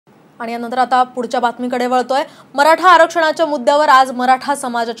आणि यानंतर आता पुढच्या बातमीकडे वळतोय। मराठा आरक्षणाच्या मुद्द्यावर आज मराठा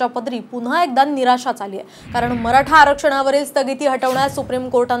समाजाच्या पदरी पुन्हा एकदा निराशा झाली आहे। कारण मराठा आरक्षणावरील स्थगिती हटवण्यास सुप्रीम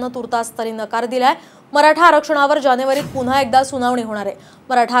कोर्टाने तुर्तास तरी नकार दिलाय। मराठा आरक्षणावर जानेवारीत पुन्हा एकदा सुनावणी होणार आहे।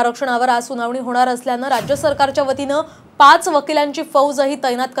 मराठा आरक्षणावर आज सुनावणी होणार असल्याने राज्य सरकारच्या वतीने 5 वकिलांची फौजही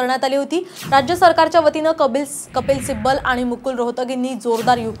तैनात करण्यात आली होती। राज्य सरकारच्या वतीने कपिल सिब्बल आणि मुकुल रोहतगींनी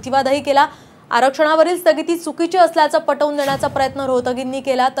जोरदार युक्तिवादही केला। आरक्षणावरील स्थगिती चुकीची असल्याचं पटवून देण्याचा प्रयत्न रोहतगींनी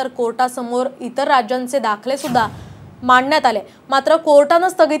केला, तर कोर्टासमोर इतर राज्यांचे दाखले सुद्धा मांडण्यात आले। मात्र कोर्टाने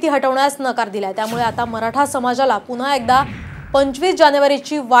स्थगिती हटवण्यास नकार दिलाय। त्यामुळे आता मराठा समाजाला पुन्हा एकदा 25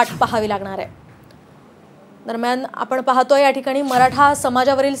 जानेवारीची वाट पाहावी लागणार आहे। दरम्यान आपण पाहतोय या ठिकाणी मराठा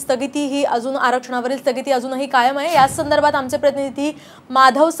समाजावरील स्थगिती ही अजून आरक्षणावरील स्थगिती अजूनही कायम आहे। या संदर्भात आमचे प्रतिनिधी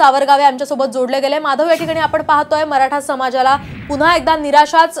माधव सावरगावे आमच्यासोबत जोडले गेले। माधव, या ठिकाणी आपण पाहतोय मराठा समाजाला पुन्हा एकदा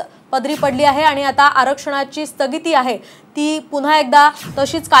निराशाच पदरी पडली आहे आणि आता आरक्षणाची स्थगिती आहे ती पुन्हा एकदा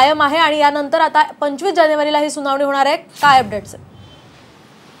तशीच कायम आहे आणि यानंतर आता 25 जानेवारीला ही सुनावणी होणार आहे। काय अपडेट्स?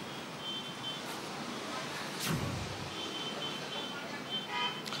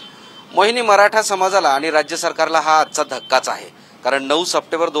 मोहिनी, मराठा समाजाला आणि राज्य सरकारला हा आजचा धक्काच आहे। कारण 9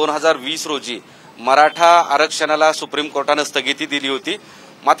 सप्टेंबर 2020 रोजी मराठा आरक्षणाला सुप्रीम कोर्टाने स्थगिती दिली होती।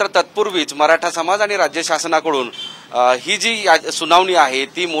 मात्र तत्पूर्वीच मराठा समाज आणि राज्य शासनाकडून ही जी सुनावणी आहे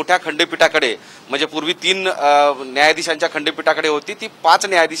ती मोठ्या खंडपीठाकडे, म्हणजे पूर्वी 3 न्यायाधीशांच्या खंडपीठाकडे होती, ती 5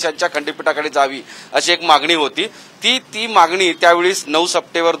 न्यायाधीशांच्या खंडपीठाकडे जावी अशी एक मागणी होती। ती मागणी त्यावेळी 9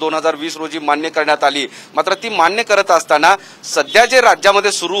 सप्टेंबर 2020 रोजी मान्य करण्यात आली। मात्र ती मान्य करत असताना सध्या जे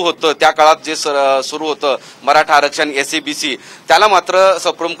राज्यामध्ये सुरू होतं, त्या काळात जे सुरू होतं मराठा आरक्षण SABC, त्याला मात्र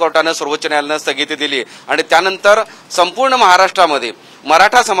सुप्रीम कोर्टाने सर्वोच्च न्यायालयाने स्थगिती दिली आणि त्यानंतर संपूर्ण महाराष्ट्रामध्ये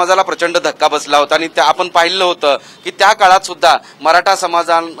मराठा समाजाला प्रचंड धक्का बसला होता। आणि आपण पाहिलं होतं की त्या काळात सुद्धा मराठा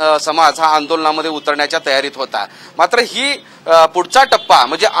समाज हा आंदोलनामध्ये उतरण्याच्या तयारीत होता। मात्र ही पुढचा टप्पा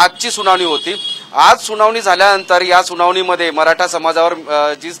म्हणजे आजची सुनावणी होती। आज सुनावणी झाल्यानंतर या सुनावणीमध्ये मराठा समाजावर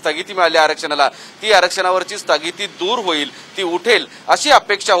जी स्थगिती मिळाली आरक्षणाला, ती आरक्षणावरची स्थगिती दूर होईल, ती उठेल अशी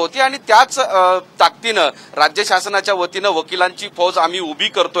अपेक्षा होती। आणि त्याच ताकदीनं राज्य शासनाच्या वतीनं वकिलांची फौज आम्ही उभी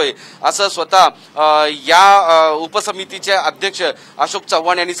करतोय असं स्वतः या उपसमितीचे अध्यक्ष अशोक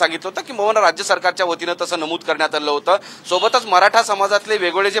चव्हाण यांनी सांगितलं होतं की मोहन राज्य सरकारच्या वतीनं तसं नमूद करण्यात आलं होतं। सोबतच मराठा समाजातले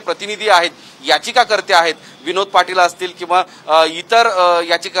वेगवेगळे जे प्रतिनिधी आहेत, याचिकाकर्ते आहेत, विनोद पाटील असतील किंवा इतर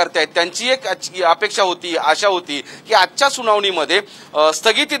याचिकाकर्ते आहेत, त्यांची एक अपेक्षा होती, आशा होती की आजच्या सुनावणीमध्ये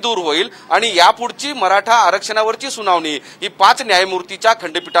स्थगिती दूर होईल आणि यापुढची मराठा आरक्षणावरची सुनावणी ही 5 न्यायमूर्तीच्या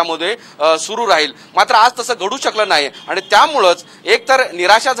खंडपीठामध्ये सुरू राहील। मात्र आज तसं घडू शकलं नाही आणि त्यामुळेच एकतर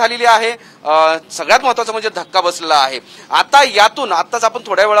निराशा झालेली आहे, सगळ्यात महत्त्वाचं म्हणजे धक्का बसलेला आहे। आता यातून आत्ताच आपण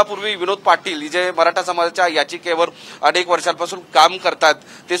थोड्या वेळापूर्वी विनोद पाटील जे मराठा समाजाच्या याचिकेवर अनेक वर्षांपासून काम करतात,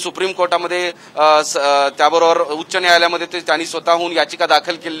 ते सुप्रीम कोर्टामध्ये त्याबरोबर उच्च न्यायालयामध्ये त्यांनी स्वतःहून याचिका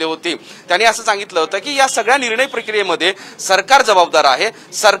दाखल केली होती। त्यांनी असं सांगितलं होतं की या सगळ्या निर्णय प्रक्रियेमध्ये सरकार जबाबदार आहे।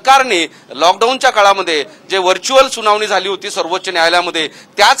 सरकारने लॉकडाऊनच्या काळामध्ये जे व्हर्च्युअल सुनावणी झाली होती सर्वोच्च न्यायालयामध्ये,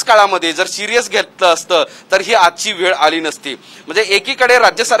 त्याच काळामध्ये जर सिरियस घेतलं असतं तर ही आजची वेळ आली नसती। म्हणजे एकीकडे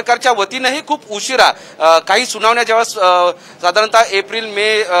राज्य सरकारच्या वतीनेही खूप उशिरा काही सुनावण्या जेव्हा साधारणतः एप्रिल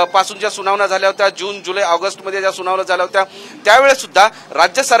मे पासून ज्या सुनावण्या झाल्या होत्या, जून जुलै ऑगस्ट मध्ये ज्या सुनावण्या झाल्या होत्या, त्यावेळेस सुद्धा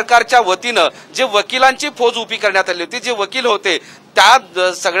राज्य सरकारच्या वतीनं जे वकिलांची फौज उभी करण्यात आली होती, जे वकील होते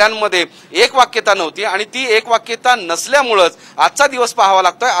त्या सगळ्यांमध्ये एकवाक्यता नव्हती आणि ती एकवाक्यता नसल्यामुळेच आजचा दिवस पाहावा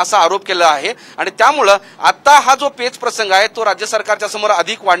लागतोय असा आरोप केला आहे। आणि त्यामुळे आता हा जो पेच प्रसंग आहे तो राज्य सरकारच्या समोर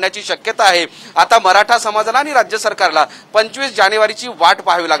अधिक वाढण्याची शक्यता आहे। आता मराठा समाजाला आणि राज्य सरकारला 25 जानेवारीची वाट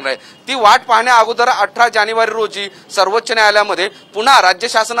पाहावी लागणार आहे। ती वाट पाहण्या अगोदर 18 जानेवारी रोजी सर्वोच्च न्यायालयामध्ये पुन्हा राज्य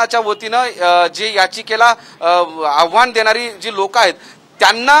शासनाच्या वतीनं जे याचिकेला आव्हान देणारी जी लोक आहेत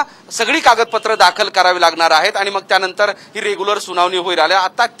त्यांना सगळी कागदपत्र दाखल करावी लागणार आहेत आणि मग त्यानंतर ही रेग्युलर सुनावणी होईल।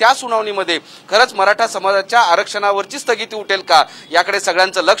 आता त्या सुनावणीमध्ये खरंच मराठा समाजाच्या आरक्षणावरची स्थगिती उठेल का याकडे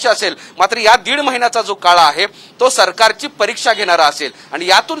सगळ्यांचं लक्ष असेल। मात्र या 1.5 महिन्याचा जो काळ आहे तो सरकारची परीक्षा घेणारा असेल आणि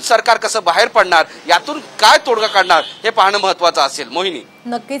यातून सरकार कसं बाहेर पडणार, यातून काय तोडगा काढणार हे पाहणं महत्त्वाचं असेल। मोहिनी,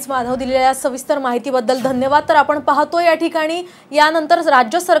 नक्कीच माधव, दिलेल्या सविस्तर माहितीबद्दल धन्यवाद। तर आपण पाहतोय या ठिकाणी यानंतर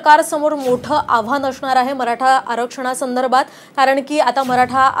राज्य सरकार समोर मोठं आव्हान असणार आहे मराठा आरक्षणासंदर्भात, कारण की आता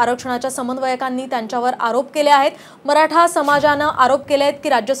मराठा आरक्षणाच्या समन्वयकांनी त्यांच्यावर आरोप केले आहेत। मराठा समाजाने आरोप केले आहेत की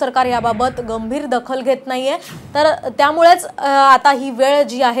राज्य सरकार याबाबत गंभीर दखल घेत नाहीये, तर त्यामुळेच आता ही वेळ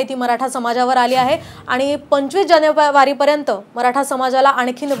जी आहे ती मराठा समाजावर आली आहे आणि 25 जानेवारीपर्यंत मराठा समाजाला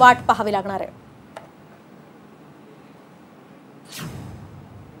आणखीन वाट पाहावी लागणार आहे।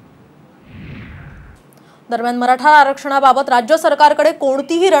 दरम्यान मराठा आरक्षणाबाबत राज्य सरकारकडे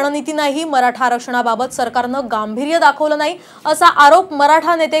कोणतीही रणनीती नाही, मराठा आरक्षणाबाबत सरकारनं गांभीर्य दाखवलं नाही असा आरोप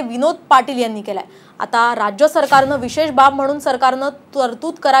मराठा नेते विनोद पाटील यांनी केलाय। आता राज्य सरकारनं विशेष बाब म्हणून सरकारनं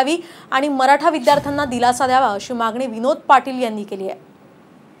तरतूद करावी आणि मराठा विद्यार्थ्यांना दिलासा द्यावा अशी मागणी विनोद पाटील यांनी केली आहे।